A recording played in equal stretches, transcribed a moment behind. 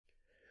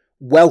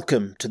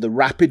Welcome to the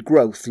Rapid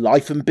Growth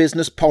Life and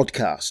Business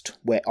Podcast,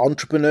 where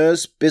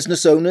entrepreneurs,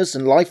 business owners,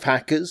 and life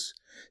hackers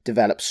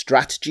develop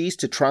strategies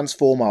to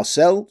transform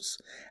ourselves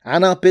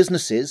and our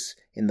businesses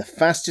in the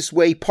fastest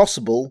way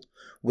possible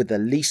with the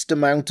least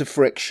amount of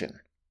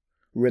friction.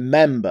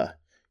 Remember,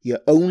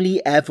 you're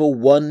only ever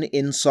one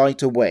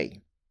insight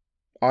away.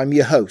 I'm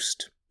your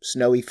host,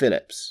 Snowy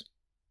Phillips.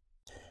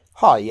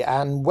 Hi,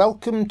 and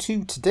welcome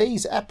to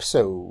today's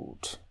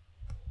episode.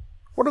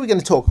 What are we going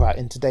to talk about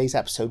in today's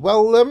episode?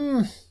 Well,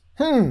 the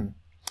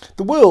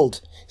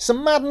world is a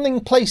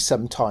maddening place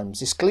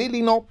sometimes. It's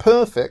clearly not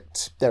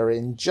perfect. There are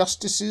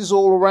injustices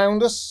all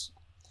around us.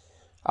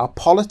 Our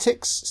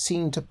politics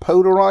seem to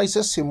polarize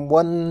us in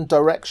one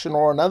direction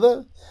or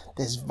another.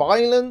 There's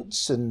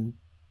violence and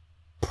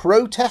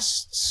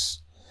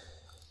protests.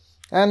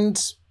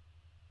 And,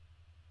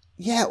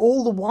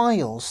 all the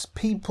while,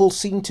 people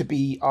seem to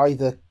be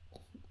either...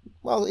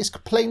 is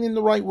complaining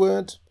the right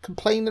word?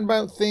 Complaining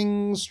about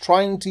things,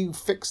 trying to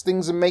fix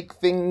things and make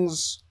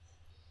things,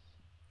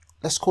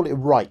 let's call it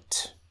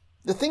right.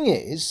 The thing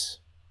is,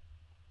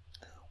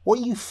 what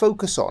you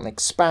focus on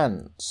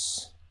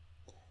expands.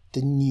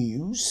 The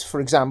news, for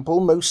example,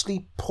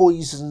 mostly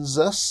poisons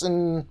us,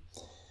 and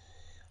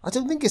I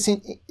don't think it's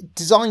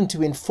designed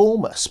to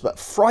inform us, but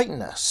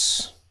frighten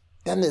us.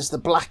 Then there's the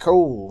black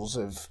holes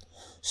of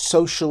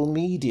social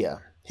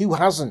media. Who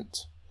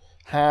hasn't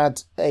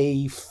had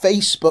a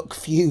Facebook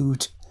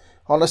feud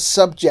on a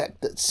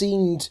subject that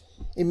seemed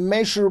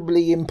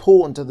immeasurably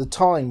important at the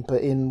time,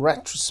 but in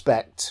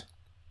retrospect,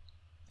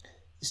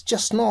 it's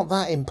just not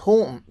that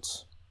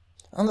important.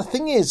 And the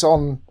thing is,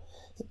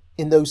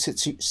 in those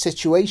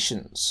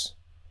situations,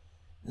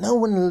 no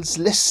one is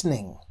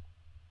listening.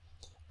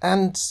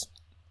 And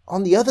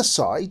on the other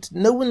side,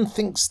 no one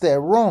thinks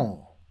they're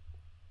wrong.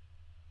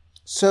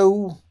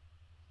 So,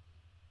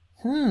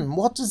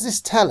 what does this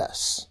tell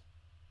us?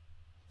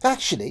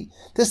 Actually,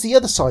 there's the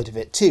other side of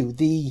it too.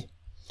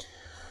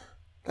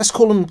 Let's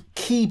call them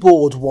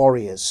keyboard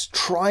warriors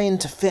trying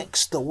to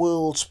fix the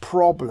world's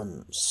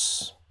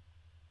problems.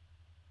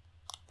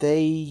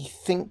 They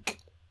think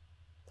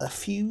a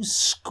few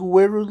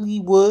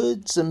squirrely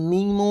words, a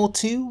meme or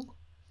two,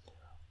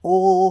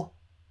 or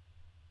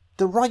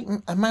the right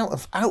amount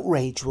of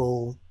outrage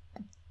will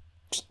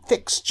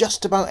fix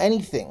just about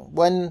anything,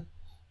 when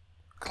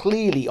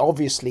clearly,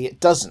 obviously,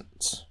 it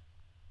doesn't.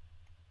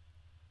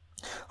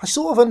 I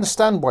sort of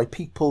understand why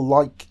people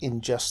like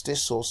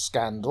injustice or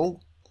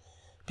scandal,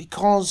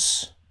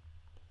 because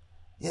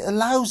it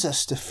allows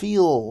us to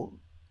feel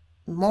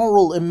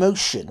moral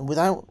emotion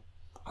without,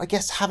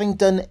 having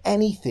done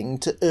anything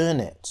to earn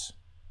it.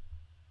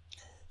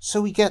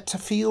 So we get to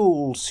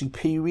feel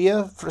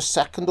superior for a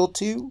second or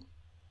two,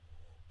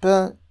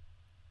 but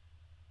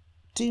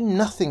do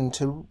nothing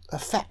to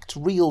affect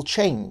real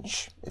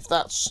change, if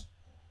that's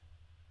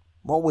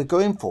what we're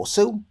going for.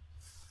 So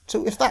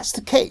if that's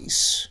the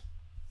case,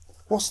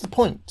 what's the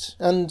point?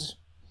 And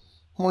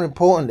more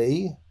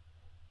importantly,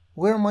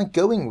 where am I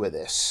going with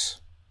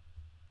this?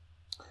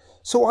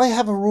 So I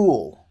have a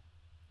rule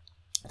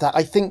that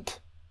I think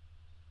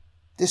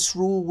this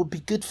rule would be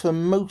good for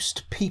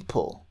most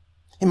people.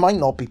 It might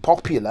not be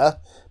popular,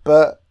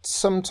 but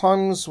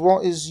sometimes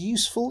what is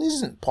useful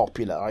isn't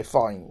popular, I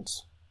find.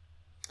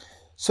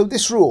 So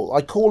this rule,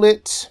 I call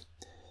it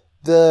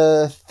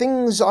the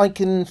things I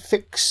can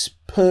fix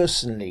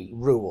personally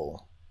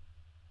rule.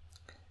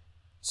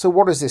 So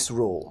what is this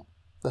rule?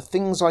 The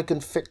things I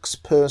can fix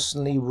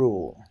personally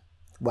rule.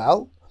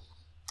 Well,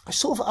 I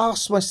sort of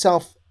asked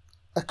myself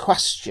a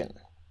question.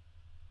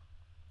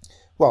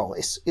 Well,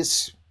 a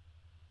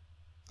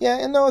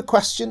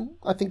question.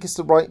 I think it's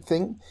the right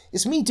thing.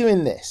 It's me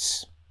doing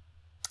this.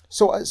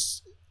 So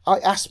as I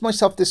asked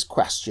myself this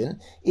question,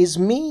 is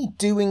me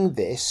doing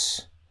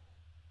this,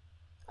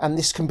 and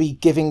this can be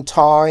giving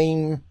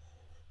time,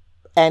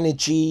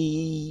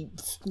 energy,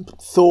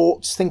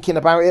 thoughts, thinking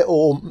about it,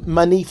 or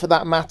money for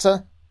that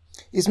matter,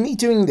 is me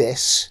doing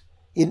this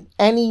in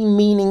any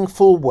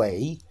meaningful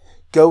way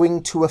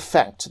going to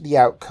affect the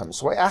outcome?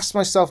 So I asked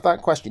myself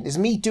that question. Is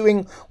me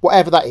doing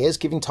whatever that is,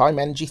 giving time,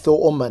 energy,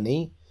 thought, or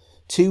money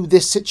to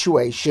this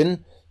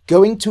situation,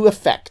 going to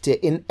affect it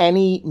in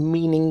any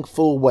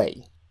meaningful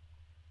way?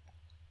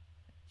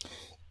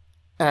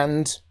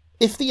 And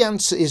if the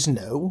answer is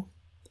no,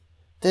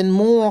 then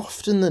more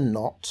often than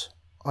not,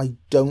 I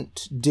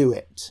don't do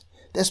it.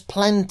 There's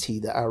plenty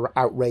that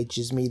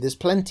outrages me. There's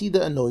plenty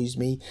that annoys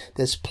me.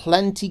 There's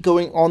plenty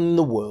going on in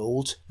the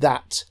world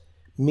that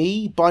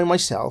me, by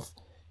myself,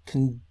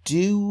 can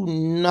do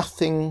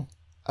nothing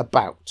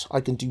about. I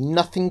can do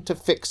nothing to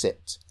fix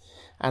it.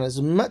 And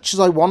as much as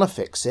I want to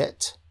fix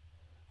it,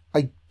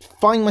 I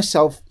find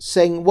myself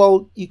saying,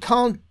 well, you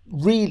can't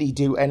really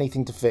do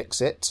anything to fix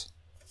it.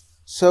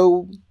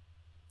 So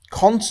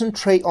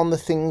concentrate on the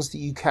things that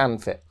you can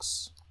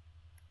fix.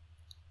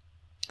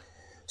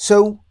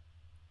 So,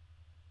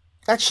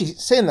 actually,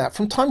 saying that,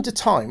 from time to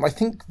time, I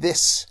think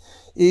this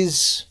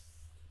is,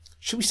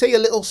 should we say, a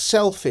little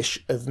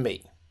selfish of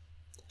me.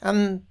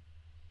 And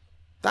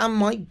that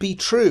might be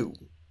true.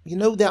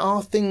 There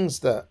are things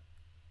that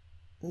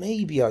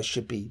maybe I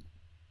should be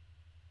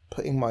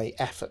putting my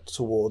effort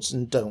towards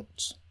and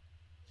don't.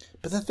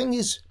 But the thing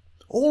is,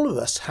 all of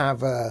us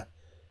have a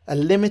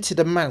limited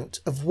amount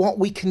of what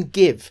we can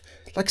give,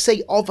 like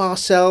say of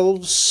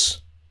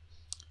ourselves,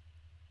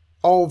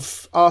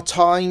 of our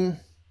time,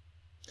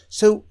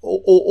 so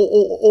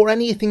or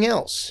anything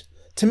else.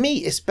 To me,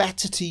 it's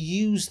better to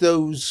use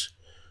those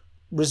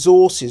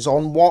resources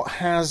on what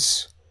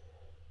has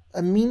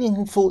a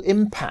meaningful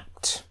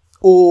impact,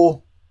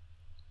 or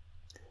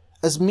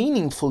as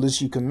meaningful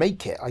as you can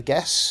make it, I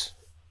guess.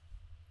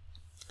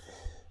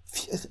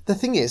 The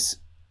thing is,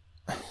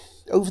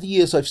 over the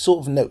years I've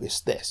sort of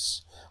noticed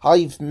this.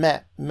 I've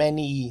met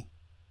many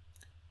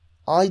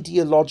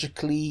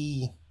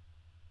ideologically,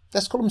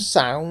 let's call them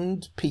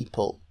sound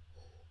people,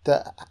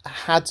 that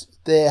had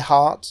their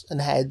heart and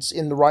heads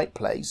in the right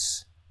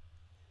place,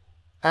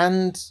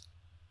 and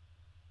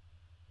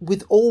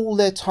with all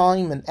their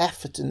time and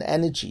effort and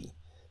energy,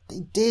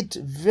 they did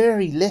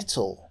very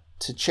little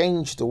to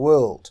change the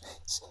world.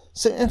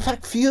 So in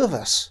fact, few of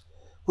us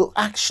will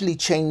actually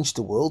change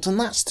the world, and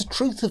that's the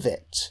truth of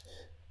it.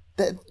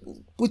 That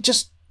we're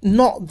just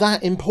not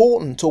that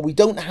important, or we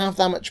don't have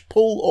that much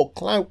pull or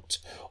clout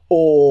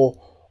or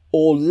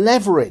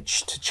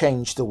leverage to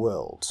change the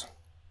world.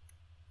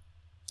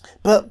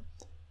 But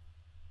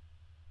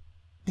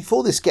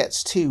before this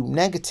gets too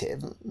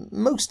negative,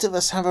 most of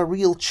us have a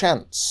real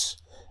chance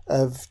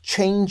of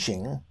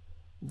changing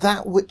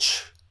that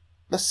which,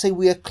 let's say,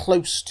 we are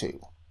close to.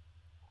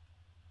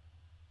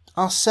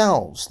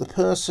 Ourselves, the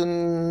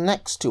person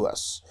next to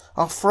us,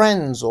 our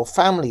friends or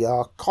family,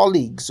 our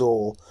colleagues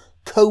or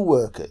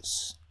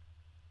co-workers.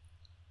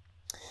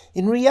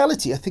 In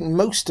reality, I think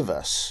most of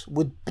us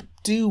would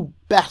do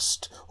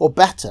best or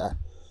better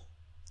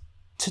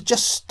to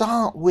just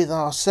start with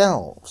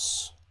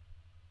ourselves.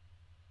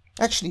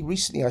 Actually,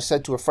 recently I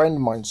said to a friend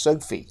of mine,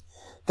 Sophie,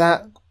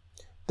 that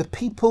the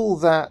people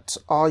that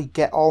I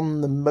get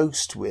on the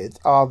most with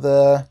are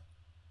the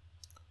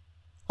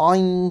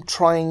I'm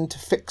trying to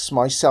fix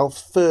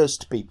myself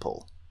first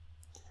people.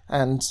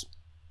 And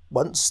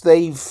once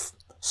they've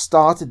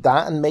started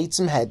that and made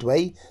some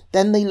headway,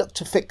 then they look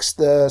to fix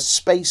the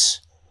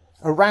space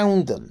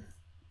around them.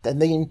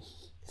 Then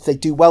if they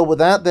do well with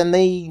that, then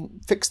they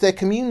fix their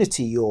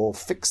community or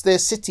fix their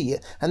city,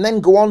 and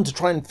then go on to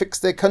try and fix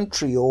their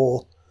country,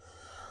 or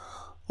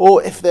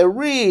if they're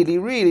really,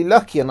 really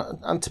lucky,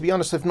 and to be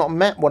honest, I've not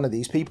met one of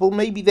these people,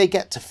 maybe they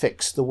get to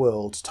fix the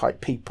world type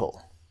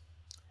people.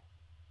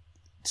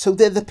 So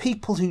they're the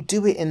people who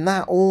do it in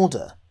that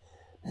order,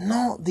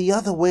 not the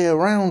other way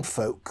around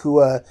folk who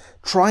are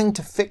trying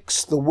to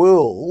fix the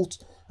world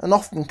and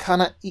often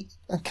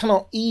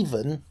cannot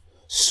even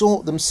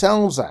sort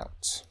themselves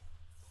out.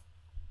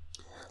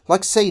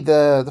 Like I say,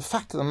 the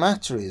fact of the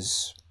matter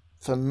is,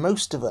 for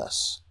most of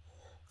us,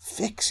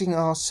 fixing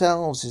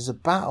ourselves is a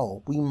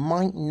battle we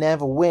might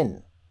never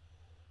win.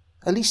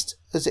 At least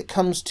as it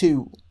comes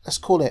to, let's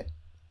call it,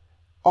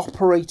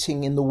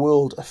 operating in the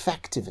world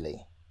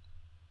effectively.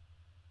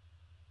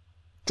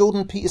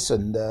 Jordan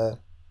Peterson,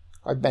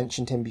 I've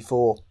mentioned him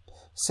before,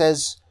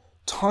 says,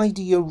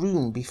 tidy your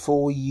room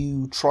before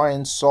you try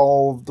and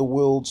solve the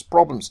world's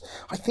problems.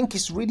 I think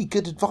it's really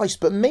good advice,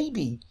 but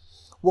maybe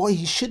what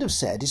he should have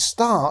said is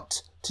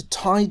start to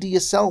tidy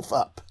yourself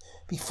up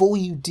before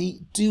you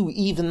do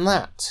even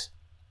that.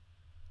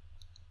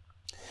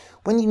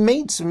 When you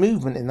made some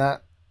movement in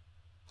that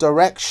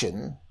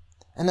direction,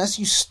 and as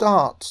you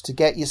start to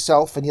get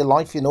yourself and your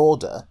life in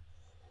order,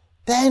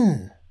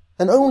 then,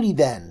 and only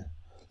then,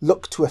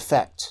 look to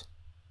effect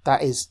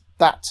that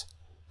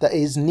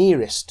is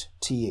nearest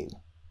to you.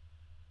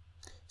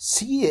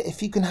 See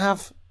if you can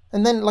have,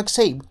 and then, like I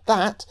say,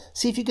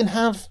 see if you can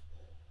have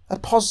a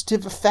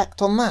positive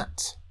effect on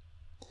that.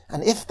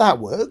 And if that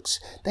works,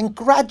 then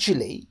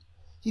gradually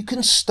you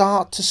can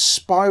start to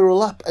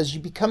spiral up as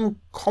you become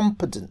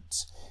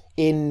competent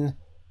in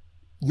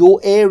your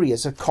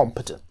areas of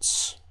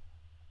competence.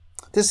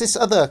 There's this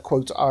other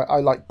quote I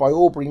like by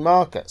Aubrey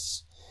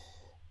Marcus.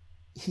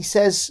 He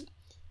says,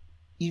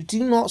 "You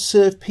do not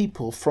serve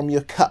people from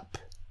your cup.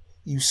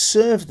 You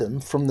serve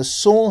them from the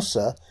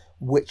saucer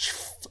which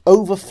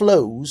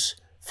overflows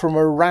from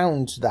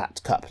around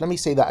that cup." Let me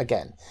say that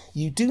again.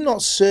 You do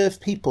not serve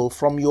people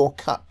from your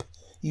cup.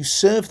 You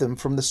serve them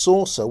from the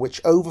saucer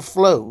which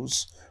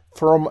overflows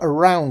from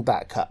around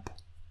that cup.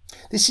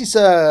 This is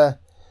a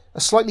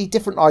slightly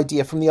different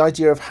idea from the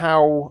idea of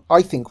how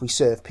I think we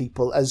serve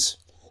people as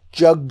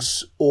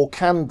jugs or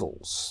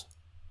candles.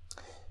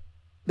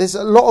 There's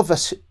a lot of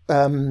us,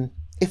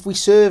 if we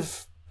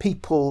serve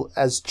people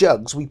as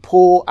jugs, we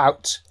pour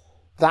out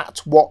that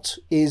what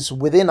is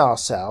within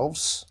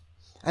ourselves,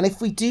 and if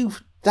we do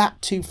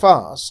that too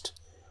fast,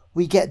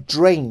 we get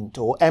drained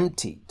or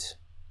emptied.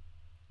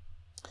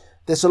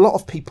 There's a lot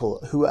of people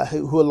who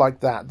are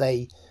like that.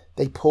 They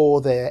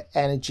pour their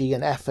energy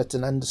and effort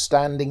and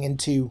understanding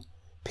into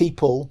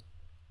people,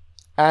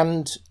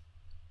 and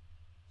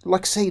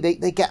like I say,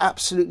 they get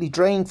absolutely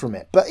drained from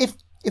it. But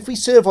if we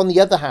serve, on the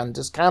other hand,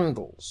 as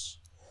candles,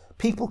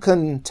 people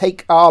can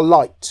take our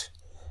light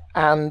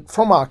and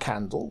from our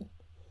candle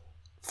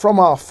from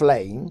our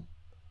flame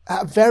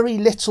at very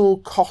little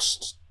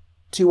cost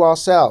to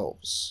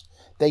ourselves.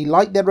 They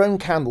light their own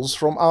candles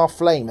from our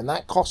flame, and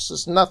that costs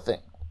us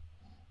nothing.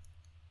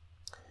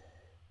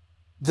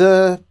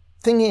 The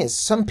thing is,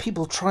 some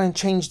people try and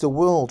change the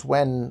world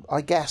when,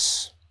 I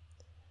guess,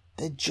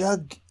 the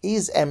jug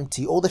is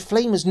empty or the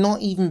flame has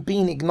not even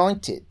been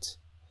ignited.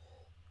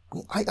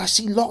 I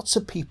see lots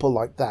of people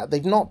like that.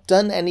 They've not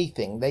done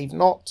anything. They've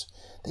not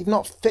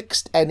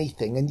fixed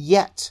anything, and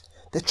yet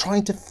they're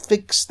trying to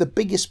fix the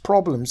biggest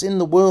problems in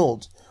the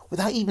world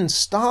without even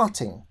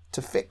starting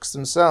to fix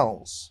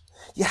themselves.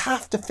 You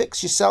have to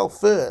fix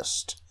yourself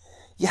first.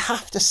 You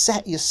have to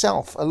set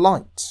yourself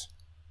alight.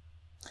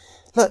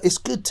 Look, it's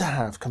good to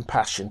have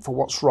compassion for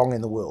what's wrong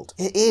in the world.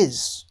 It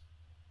is.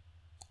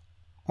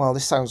 Well,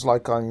 this sounds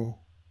like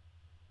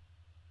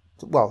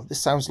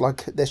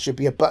there should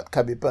be a but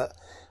coming, but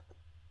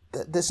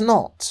there's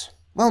not.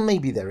 Well,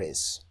 maybe there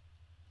is.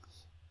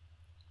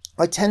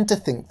 I tend to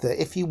think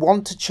that if you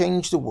want to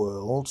change the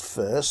world,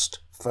 first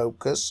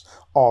focus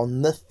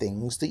on the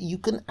things that you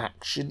can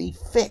actually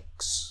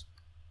fix.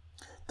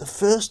 The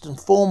first and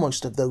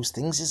foremost of those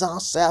things is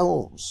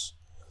ourselves.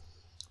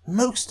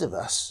 Most of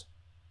us,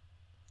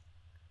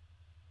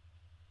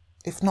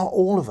 if not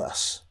all of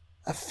us,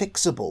 are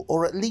fixable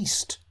or at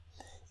least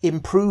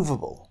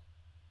improvable.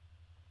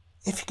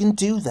 If you can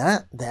do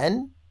that,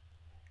 then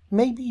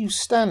maybe you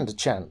stand a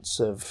chance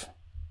of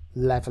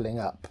levelling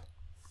up.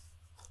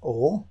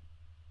 Or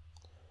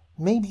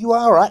maybe you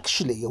are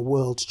actually a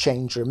world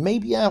changer.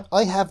 Maybe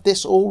I have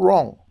this all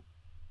wrong.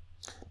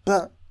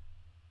 But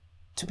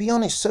to be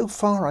honest, so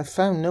far I've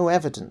found no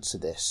evidence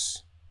of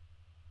this.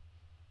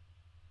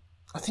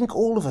 I think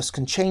all of us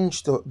can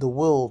change the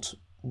world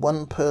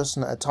one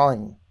person at a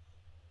time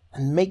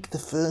and make the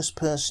first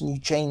person you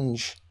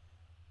change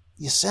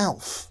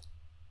yourself.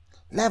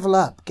 Level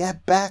up,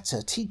 get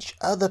better, teach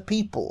other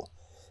people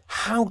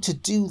how to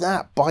do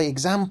that by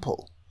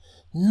example,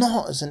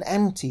 not as an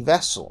empty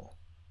vessel.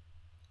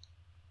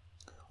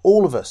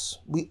 All of us,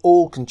 we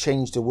all can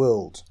change the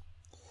world.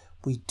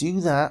 We do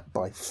that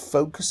by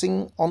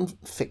focusing on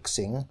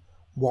fixing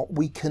what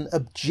we can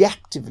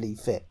objectively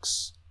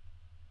fix.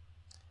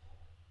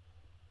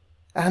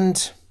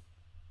 And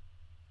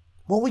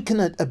what we can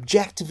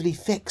objectively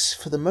fix,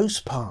 for the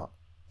most part,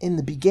 in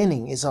the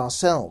beginning, is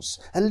ourselves.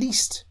 At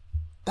least,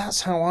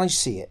 that's how I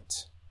see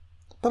it.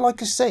 But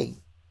like I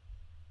say,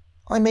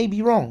 I may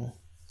be wrong.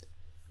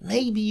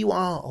 Maybe you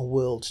are a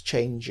world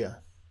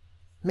changer.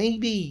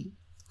 Maybe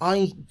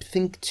I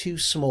think too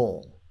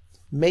small.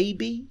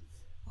 Maybe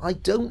I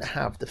don't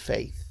have the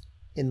faith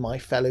in my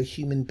fellow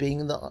human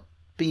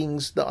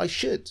beings that I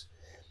should.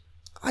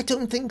 I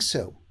don't think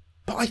so.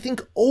 But I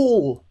think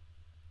all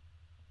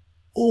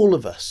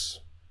of us,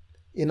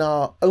 in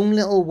our own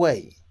little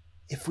way,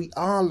 if we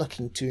are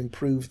looking to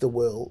improve the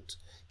world,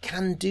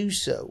 can do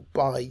so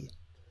by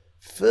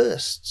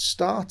first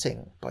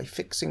starting by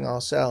fixing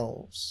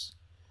ourselves,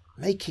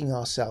 making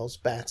ourselves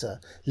better,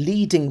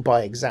 leading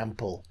by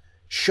example,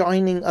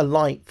 shining a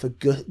light for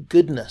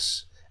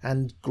goodness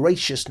and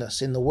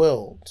graciousness in the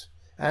world.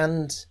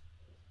 And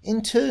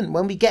in turn,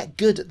 when we get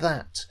good at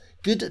that,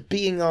 good at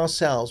being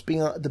ourselves, being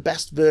the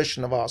best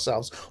version of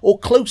ourselves, or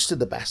close to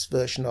the best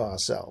version of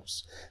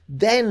ourselves,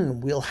 then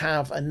we'll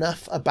have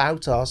enough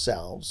about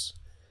ourselves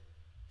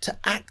to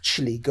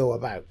actually go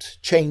about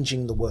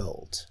changing the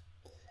world.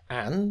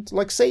 And,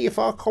 like say, if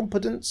our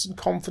competence and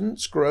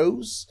confidence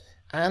grows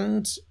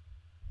and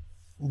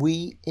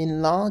we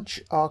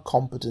enlarge our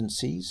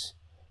competencies,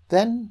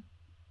 then,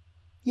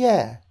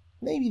 yeah,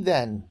 maybe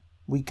then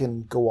we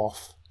can go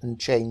off and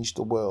change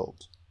the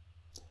world.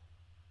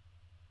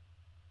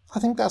 I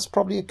think that's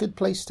probably a good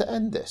place to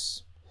end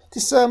this.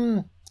 This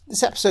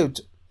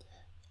episode,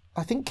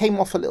 I think, came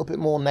off a little bit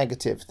more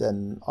negative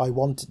than I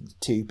wanted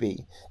it to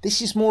be.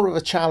 This is more of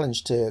a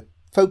challenge to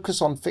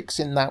focus on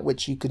fixing that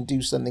which you can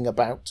do something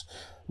about,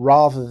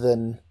 rather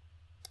than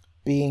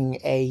being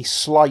a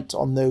slight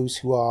on those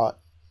who are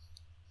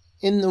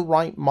in the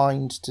right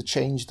mind to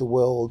change the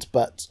world,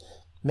 but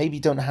maybe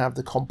don't have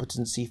the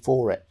competency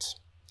for it.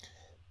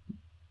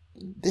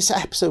 This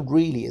episode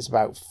really is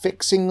about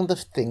fixing the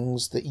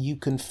things that you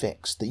can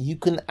fix, that you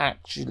can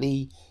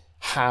actually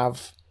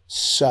have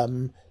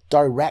some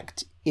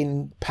direct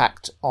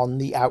impact on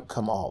the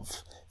outcome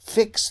of.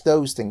 Fix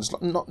those things,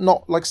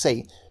 not like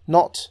say,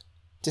 not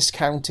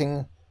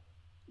discounting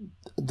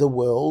the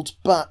world,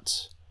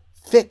 but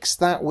fix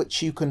that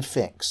which you can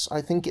fix.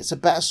 I think it's a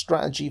better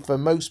strategy for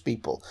most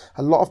people.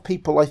 A lot of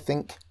people, I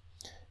think,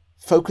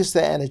 focus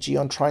their energy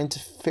on trying to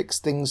fix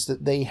things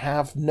that they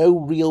have no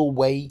real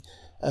way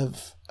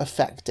of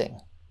affecting.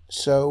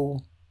 So,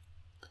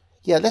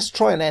 yeah, let's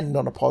try and end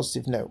on a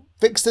positive note.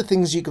 Fix the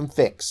things you can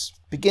fix,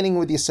 beginning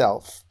with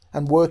yourself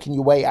and working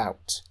your way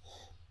out.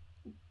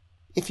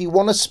 If you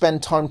want to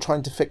spend time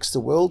trying to fix the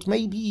world,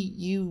 maybe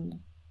you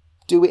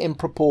do it in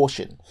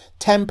proportion.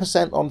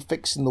 10% on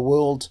fixing the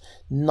world,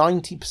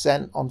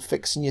 90% on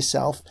fixing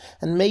yourself,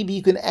 and maybe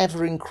you can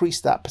ever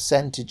increase that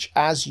percentage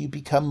as you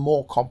become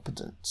more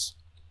competent.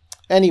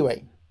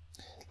 Anyway,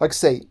 like I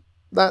say,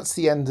 that's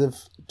the end of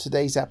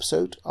today's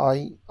episode.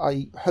 I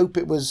hope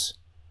it was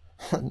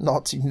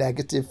not too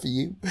negative for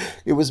you.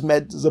 It was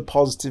meant as a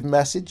positive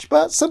message,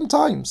 but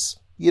sometimes,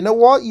 you know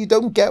what? You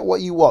don't get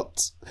what you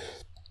want.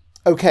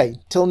 Okay,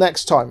 till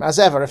next time. As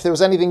ever, if there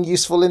was anything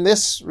useful in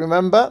this,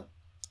 remember,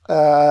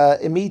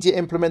 immediate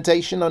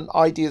implementation on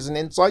ideas and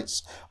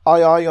insights,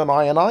 I on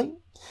I.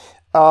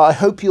 I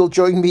hope you'll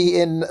join me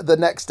in the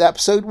next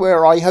episode,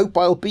 where I hope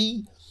I'll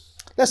be,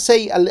 let's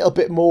say, a little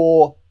bit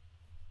more,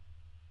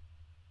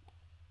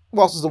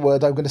 what's the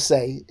word I'm going to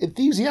say?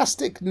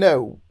 Enthusiastic?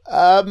 No.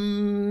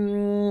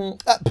 Upbeat.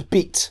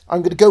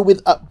 I'm going to go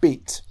with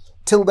upbeat.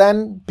 Till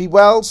then, be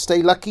well,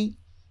 stay lucky,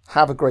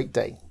 have a great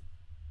day.